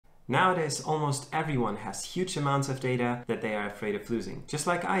Nowadays, almost everyone has huge amounts of data that they are afraid of losing, just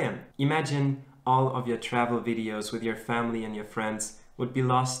like I am. Imagine all of your travel videos with your family and your friends would be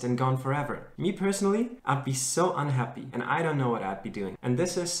lost and gone forever. Me personally, I'd be so unhappy and I don't know what I'd be doing. And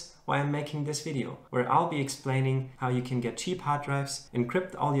this is why I'm making this video, where I'll be explaining how you can get cheap hard drives,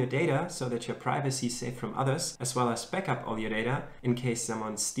 encrypt all your data so that your privacy is safe from others, as well as backup all your data in case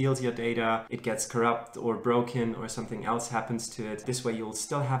someone steals your data, it gets corrupt or broken or something else happens to it. This way you'll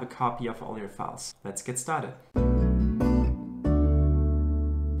still have a copy of all your files. Let's get started.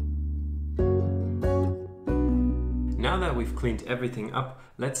 Now that we've cleaned everything up,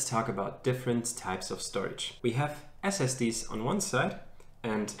 let's talk about different types of storage. We have SSDs on one side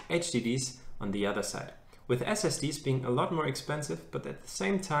and HDDs on the other side. With SSDs being a lot more expensive, but at the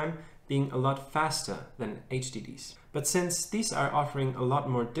same time being a lot faster than HDDs. But since these are offering a lot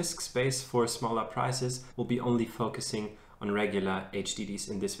more disk space for smaller prices, we'll be only focusing on regular HDDs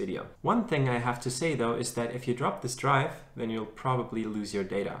in this video. One thing I have to say though is that if you drop this drive, then you'll probably lose your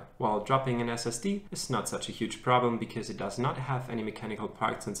data. While dropping an SSD is not such a huge problem because it does not have any mechanical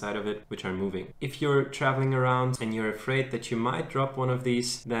parts inside of it which are moving. If you're traveling around and you're afraid that you might drop one of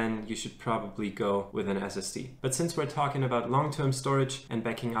these, then you should probably go with an SSD. But since we're talking about long-term storage and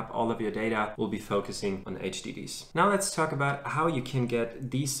backing up all of your data, we'll be focusing on HDDs. Now let's talk about how you can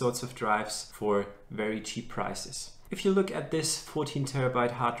get these sorts of drives for very cheap prices. If you look at this 14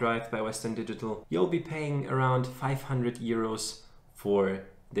 terabyte hard drive by Western Digital, you'll be paying around 500 euros for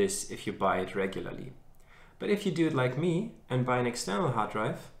this if you buy it regularly. But if you do it like me and buy an external hard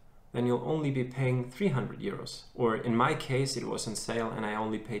drive, then you'll only be paying 300 euros. Or in my case, it was on sale and I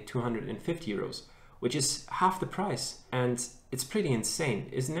only paid 250 euros, which is half the price. And it's pretty insane,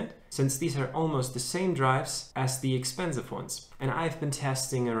 isn't it? Since these are almost the same drives as the expensive ones. And I've been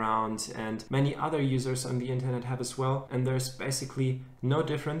testing around and many other users on the internet have as well. And there's basically no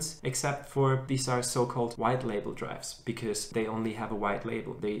difference except for these are so-called white label drives because they only have a white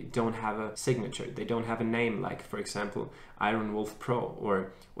label. They don't have a signature. They don't have a name like, for example, Iron Wolf Pro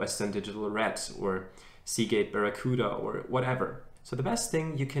or Western Digital Red or Seagate Barracuda or whatever. So the best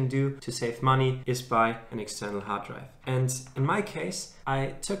thing you can do to save money is buy an external hard drive. And in my case,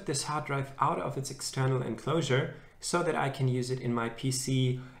 I took this hard drive out of its external enclosure so that I can use it in my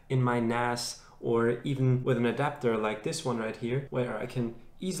PC, in my NAS, or even with an adapter like this one right here, where I can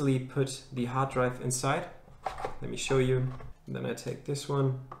easily put the hard drive inside. Let me show you. Then I take this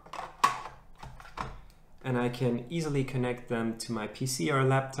one and I can easily connect them to my PC or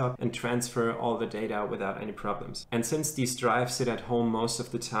laptop and transfer all the data without any problems. And since these drives sit at home most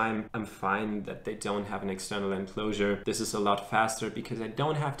of the time, I'm fine that they don't have an external enclosure. This is a lot faster because I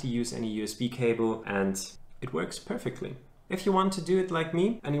don't have to use any USB cable and it works perfectly. If you want to do it like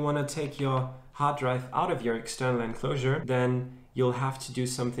me and you want to take your hard drive out of your external enclosure, then you'll have to do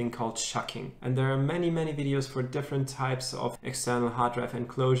something called shucking. And there are many videos for different types of external hard drive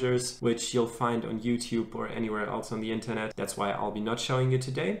enclosures, which you'll find on YouTube or anywhere else on the internet. That's why I'll be not showing you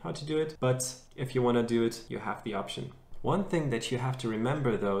today how to do it. But if you want to do it, you have the option. One thing that you have to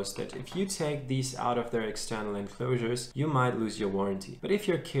remember though is that if you take these out of their external enclosures, you might lose your warranty. But if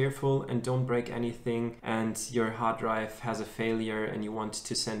you're careful and don't break anything and your hard drive has a failure and you want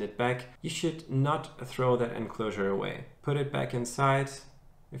to send it back, you should not throw that enclosure away. Put it back inside,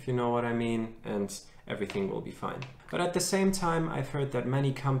 if you know what I mean, and everything will be fine. But at the same time, I've heard that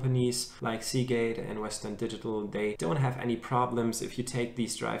many companies like Seagate and Western Digital, they don't have any problems if you take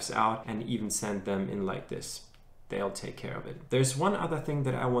these drives out and even send them in like this. They'll take care of it. There's one other thing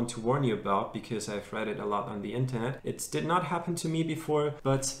that I want to warn you about because I've read it a lot on the internet. It did not happen to me before,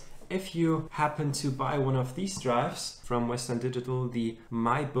 but if you happen to buy one of these drives from Western Digital, the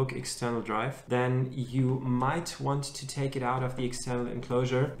My Book external drive, then you might want to take it out of the external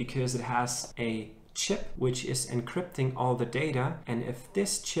enclosure because it has a chip which is encrypting all the data, and if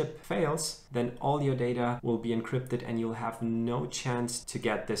this chip fails, then all your data will be encrypted and you'll have no chance to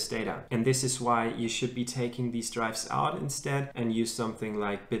get this data. And this is why you should be taking these drives out instead and use something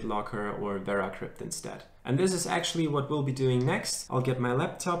like BitLocker or Encrypt instead. And this is actually what we'll be doing next. I'll get my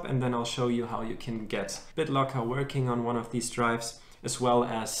laptop and then I'll show you how you can get BitLocker working on one of these drives, as well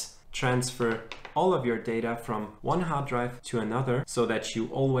as transfer all of your data from one hard drive to another so that you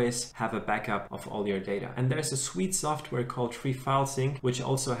always have a backup of all your data. And there's a sweet software called FreeFileSync, which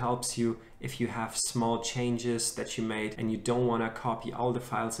also helps you if you have small changes that you made and you don't want to copy all the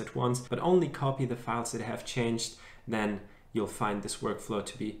files at once, but only copy the files that have changed, then you'll find this workflow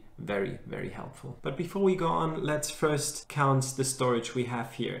to be very helpful. But before we go on, let's first count the storage we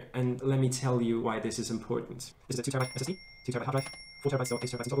have here. And let me tell you why this is important. This is a 2 terabyte SSD, 2 terabyte hard drive, 4 terabytes, so 8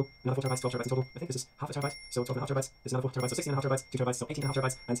 terabytes in total. Another 4 terabytes, 12 terabytes in total. I think this is half a terabyte, so 12.5 terabytes. This is another 4 terabytes, so 16.5 terabytes. 2 terabytes, so 18.5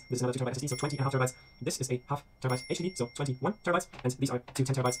 terabytes. And this is another 2 terabyte SSD, so 20.5 terabytes. This is a half terabyte HDD, so 21 terabytes. And these are 2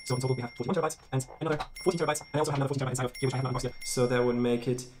 10 terabytes, so in total we have 41 terabytes. And another 14 terabytes. And I also have another 14 terabytes inside of here, which I have not unboxed yet. So that would make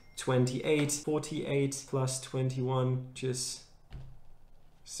it 28, 48 plus 21, just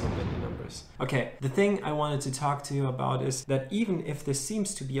so many numbers. Okay, the thing I wanted to talk to you about is that even if this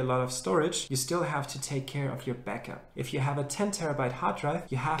seems to be a lot of storage, you still have to take care of your backup. If you have a 10 terabyte hard drive,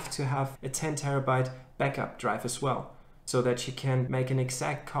 you have to have a 10 terabyte backup drive as well, so that you can make an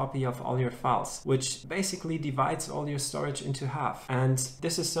exact copy of all your files, which basically divides all your storage into half. And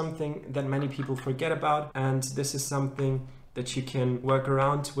this is something that many people forget about, and this is something that you can work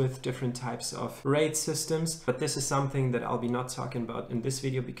around with different types of RAID systems. But this is something that I'll be not talking about in this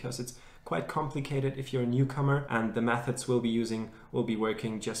video because it's quite complicated if you're a newcomer, and the methods we'll be using will be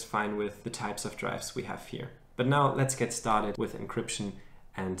working just fine with the types of drives we have here. But now let's get started with encryption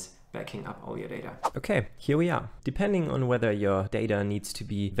and backing up all your data. Okay, here we are. Depending on whether your data needs to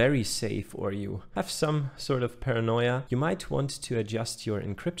be very safe or you have some sort of paranoia, you might want to adjust your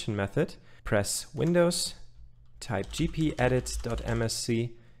encryption method. Press Windows, type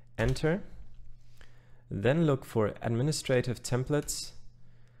gpedit.msc, enter, then look for administrative templates,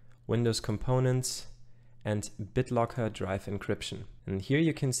 Windows components, and BitLocker drive encryption. And here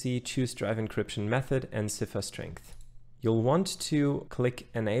you can see choose drive encryption method and cipher strength. You'll want to click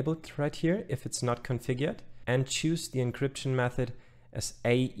enabled right here if it's not configured, and choose the encryption method as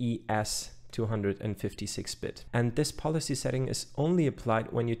AES 256-bit. And this policy setting is only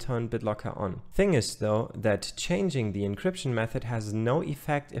applied when you turn BitLocker on. Thing is though, that changing the encryption method has no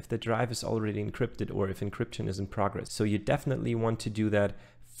effect if the drive is already encrypted or if encryption is in progress. So you definitely want to do that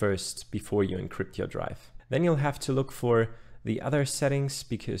first before you encrypt your drive. Then you'll have to look for the other settings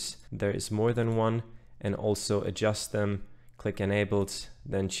because there is more than one, and also adjust them. Click enabled,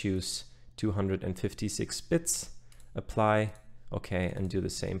 then choose 256 bits, apply, okay, and do the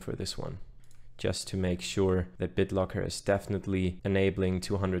same for this one, just to make sure that BitLocker is definitely enabling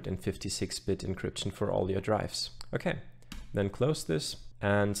 256-bit encryption for all your drives. Okay, then close this,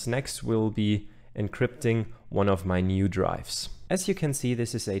 and next we'll be encrypting one of my new drives. As you can see,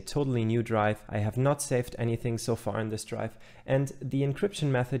 this is a totally new drive. I have not saved anything so far in this drive, and the encryption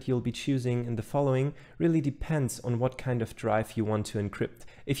method you'll be choosing in the following really depends on what kind of drive you want to encrypt.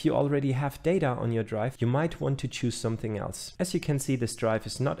 If you already have data on your drive, you might want to choose something else. As you can see, this drive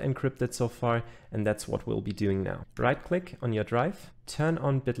is not encrypted so far, and that's what we'll be doing now. Right-click on your drive, turn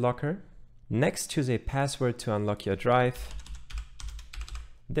on BitLocker. Next, choose a password to unlock your drive.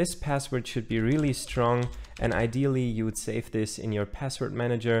 This password should be really strong, and ideally you would save this in your password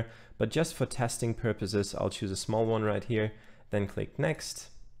manager, but just for testing purposes, I'll choose a small one right here, then click next.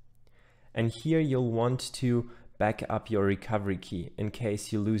 And here you'll want to back up your recovery key in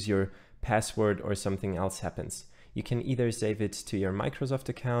case you lose your password or something else happens. You can either save it to your Microsoft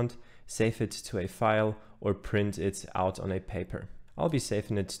account, save it to a file, or print it out on a paper. I'll be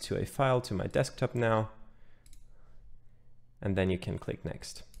saving it to a file to my desktop now, and then you can click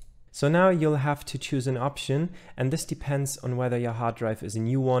next. So now you'll have to choose an option, and this depends on whether your hard drive is a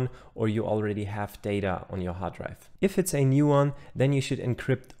new one or you already have data on your hard drive. If it's a new one, then you should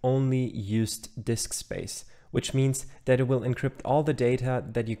encrypt only used disk space, which means that it will encrypt all the data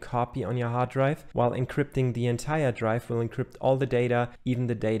that you copy on your hard drive, while encrypting the entire drive will encrypt all the data, even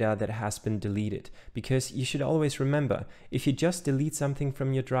the data that has been deleted. Because you should always remember, if you just delete something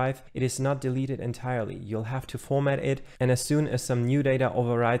from your drive, it is not deleted entirely. You'll have to format it, and as soon as some new data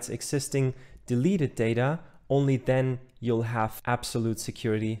overrides existing deleted data, only then you'll have absolute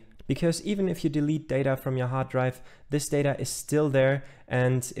security. Because even if you delete data from your hard drive, this data is still there,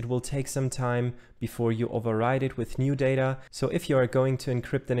 and it will take some time before you override it with new data. So if you are going to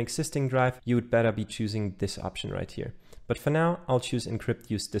encrypt an existing drive, you would better be choosing this option right here. But for now, I'll choose encrypt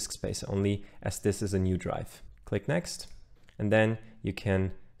use disk space only, as this is a new drive. Click next, and then you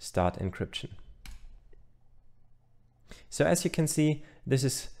can start encryption. So as you can see, this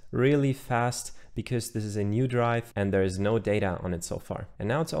is really fast because this is a new drive and there is no data on it so far. And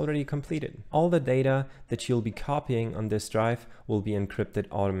now it's already completed. All the data that you'll be copying on this drive will be encrypted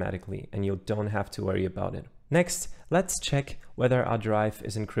automatically, and you don't have to worry about it. Next, let's check whether our drive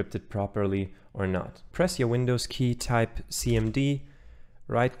is encrypted properly or not. Press your Windows key, type CMD,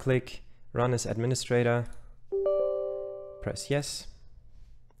 right click, run as administrator, press yes,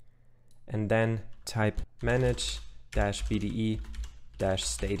 and then type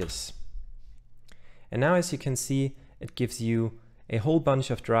manage-bde-status. And now, as you can see, it gives you a whole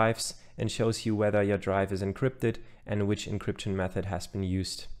bunch of drives and shows you whether your drive is encrypted and which encryption method has been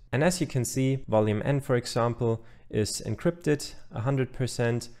used. And as you can see, volume N, for example, is encrypted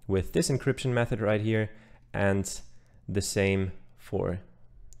 100% with this encryption method right here, and the same for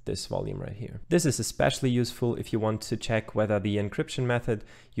this volume right here. This is especially useful if you want to check whether the encryption method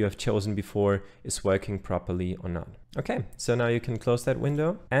you have chosen before is working properly or not. Okay, so now you can close that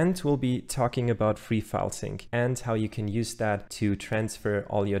window, and we'll be talking about FreeFileSync and how you can use that to transfer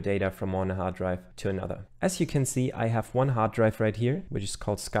all your data from one hard drive to another. As you can see, I have one hard drive right here, which is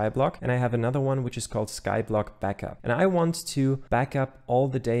called Skyblock, and I have another one which is called Skyblock Backup. And I want to back up all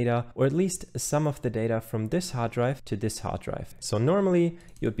the data, or at least some of the data, from this hard drive to this hard drive. So normally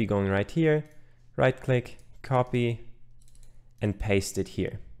you'd be going right here, right click, copy, and paste it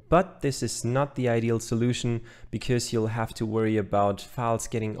here. But this is not the ideal solution because you'll have to worry about files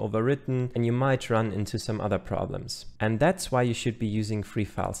getting overwritten and you might run into some other problems. And that's why you should be using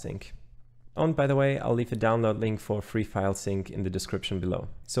FreeFileSync. Oh, and by the way, I'll leave a download link for FreeFileSync in the description below.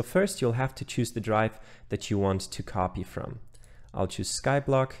 So first you'll have to choose the drive that you want to copy from. I'll choose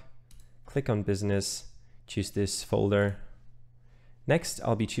Skyblock, click on Business, choose this folder. Next,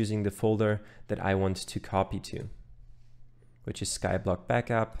 I'll be choosing the folder that I want to copy to, which is Skyblock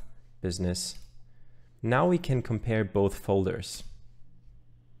Backup, Business. Now we can compare both folders.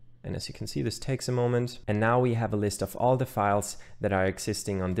 And as you can see, this takes a moment. And now we have a list of all the files that are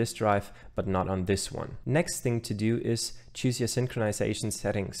existing on this drive, but not on this one. Next thing to do is choose your synchronization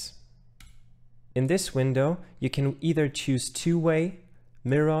settings. In this window, you can either choose two-way,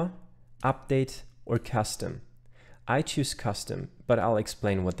 mirror, update, or custom. I choose custom, but I'll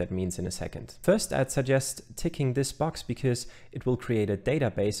explain what that means in a second. First, I'd suggest ticking this box because it will create a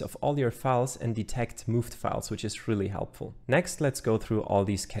database of all your files and detect moved files, which is really helpful. Next, let's go through all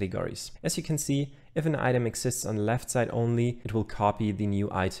these categories. As you can see, if an item exists on the left side only, it will copy the new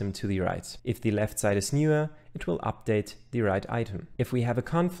item to the right. If the left side is newer, it will update the right item. If we have a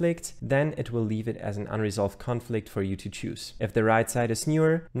conflict, then it will leave it as an unresolved conflict for you to choose. If the right side is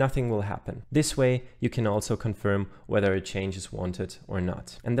newer, nothing will happen. This way, you can also confirm whether a change is wanted or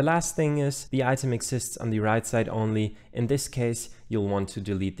not. And the last thing is, the item exists on the right side only. In this case, you'll want to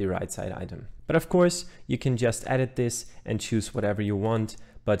delete the right side item. But of course, you can just edit this and choose whatever you want,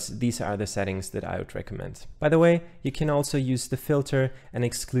 but these are the settings that I would recommend. By the way, you can also use the filter and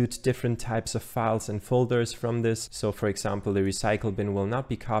exclude different types of files and folders from this. So for example, the recycle bin will not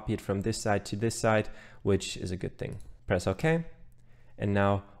be copied from this side to this side, which is a good thing. Press OK, and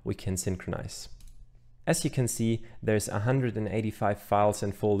now we can synchronize. As you can see, there's 185 files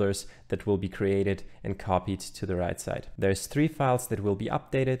and folders that will be created and copied to the right side. There's 3 files that will be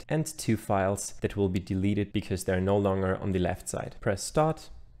updated and 2 files that will be deleted because they're no longer on the left side. Press start.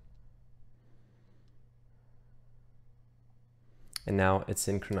 And now it's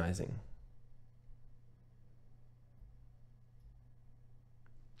synchronizing.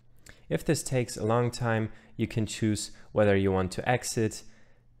 If this takes a long time, you can choose whether you want to exit,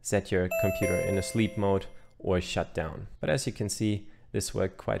 set your computer in a sleep mode, or shut down. But as you can see, this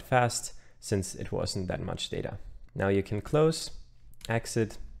worked quite fast since it wasn't that much data. Now you can close,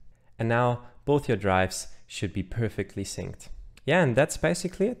 exit, and now both your drives should be perfectly synced. Yeah, and that's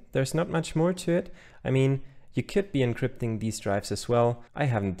basically it. There's not much more to it. I mean, you could be encrypting these drives as well. I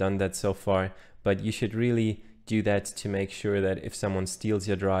haven't done that so far, but you should really do that to make sure that if someone steals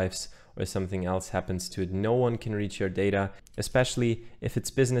your drives or something else happens to it, no one can reach your data, especially if it's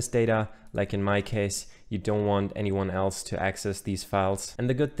business data, like in my case. You don't want anyone else to access these files. And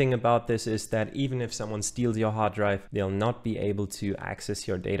the good thing about this is that even if someone steals your hard drive, they'll not be able to access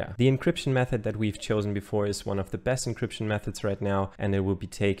your data. The encryption method that we've chosen before is one of the best encryption methods right now, and it will be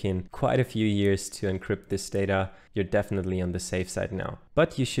taking quite a few years to encrypt this data. You're definitely on the safe side now.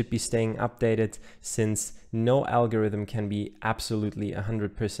 But you should be staying updated since no algorithm can be absolutely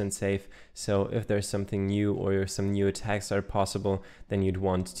 100% safe. So if there's something new or some new attacks are possible, then you'd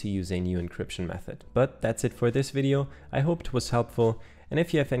want to use a new encryption method. But that's it for this video. I hope it was helpful. And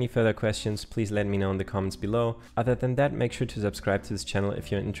if you have any further questions, please let me know in the comments below. Other than that, make sure to subscribe to this channel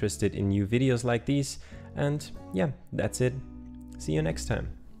if you're interested in new videos like these. And yeah, that's it. See you next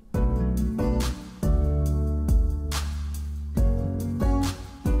time.